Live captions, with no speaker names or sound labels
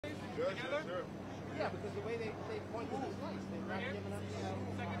Yeah, because the way they point to those lights, they're not giving up,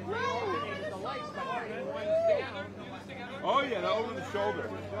 the lights, but one's down. Oh yeah, that over the shoulder.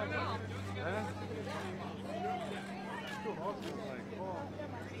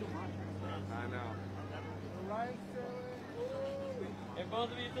 I know. And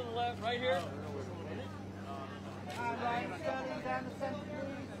both of you to the left, right here.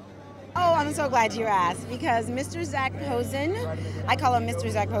 Oh, I'm so glad you asked, because Mr. Zac Posen, I call him Mr.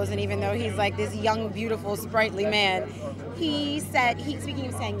 Zac Posen even though he's like this young, beautiful, sprightly man. He said, speaking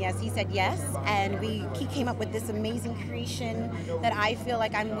of saying yes, he said yes, and he came up with this amazing creation that I feel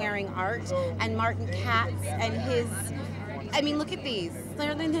like I'm wearing art, and Martin Katz and his, I mean, look at these.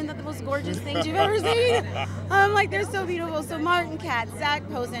 They're the most gorgeous things you've ever seen. I'm like, they're so beautiful. So Martin Katz, Zac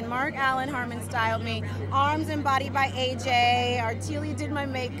Posen, Mark Allen Harmon styled me. Arms and Body by AJ. Artelia did my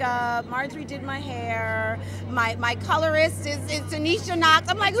makeup. Marjorie did my hair. My colorist is Denise.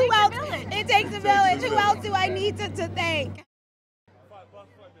 I'm like, who else? It takes a village. Who else do I need to thank?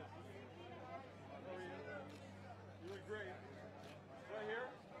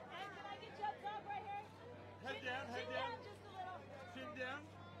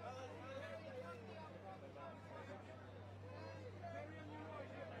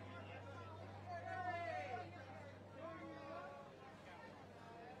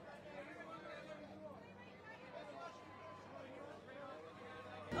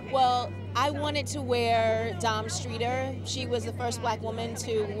 Well, I wanted to wear Dom Streeter. She was the first black woman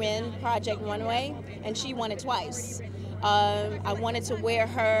to win Project Runway, and she won it twice. I wanted to wear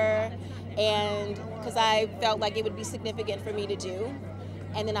her, and because I felt like it would be significant for me to do.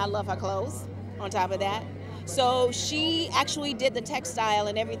 And then I love her clothes on top of that. So she actually did the textile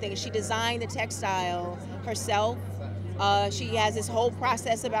and everything. She designed the textile herself. She has this whole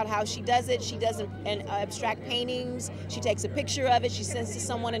process about how she does it. She does abstract paintings. She takes a picture of it. She sends to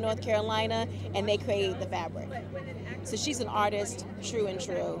someone in North Carolina, and they create the fabric. So she's an artist, true and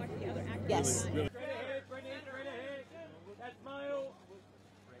true. Yes. That smile.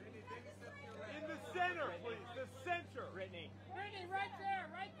 In the center, please. The center. Brittany. Brittany, right there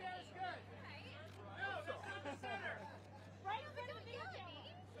is good. No, that's in the center. Right in front of the video.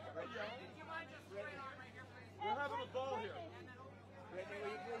 Do you mind just straight arm right here, please? We're having a ball here. Brittany,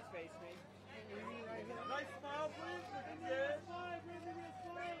 will you please face me? Nice smile, please. Yes.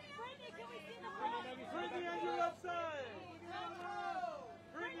 Brittany, can we see the front? Brittany on your left side.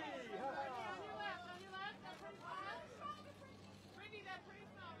 Brittany. On your left. That pretty smile. Brittany, that pretty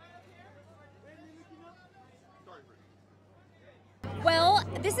smile right up here. Sorry, Brittany. Well,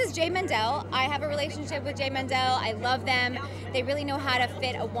 this is Mendel. I have a relationship with Mendel. I love them. They really know how to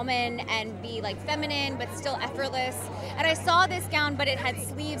fit a woman and be like feminine but still effortless. And I saw this gown, but it had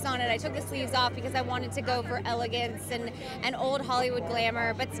sleeves on it. I took the sleeves off because I wanted to go for elegance and old Hollywood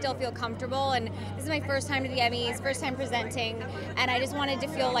glamour, but still feel comfortable. And this is my first time to the Emmys, first time presenting, and I just wanted to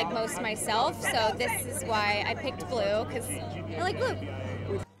feel like most myself. So this is why I picked blue, because I like blue.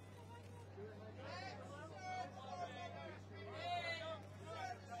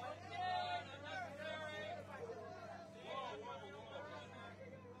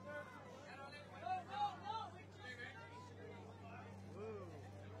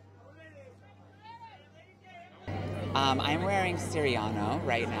 I'm wearing Siriano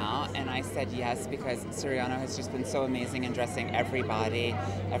right now, and I said yes because Siriano has just been so amazing in dressing every body,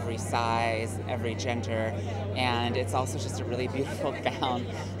 every size, every gender, and it's also just a really beautiful gown,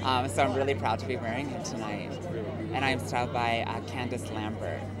 so I'm really proud to be wearing it tonight. And I'm styled by Candace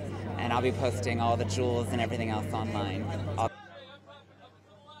Lambert, and I'll be posting all the jewels and everything else online.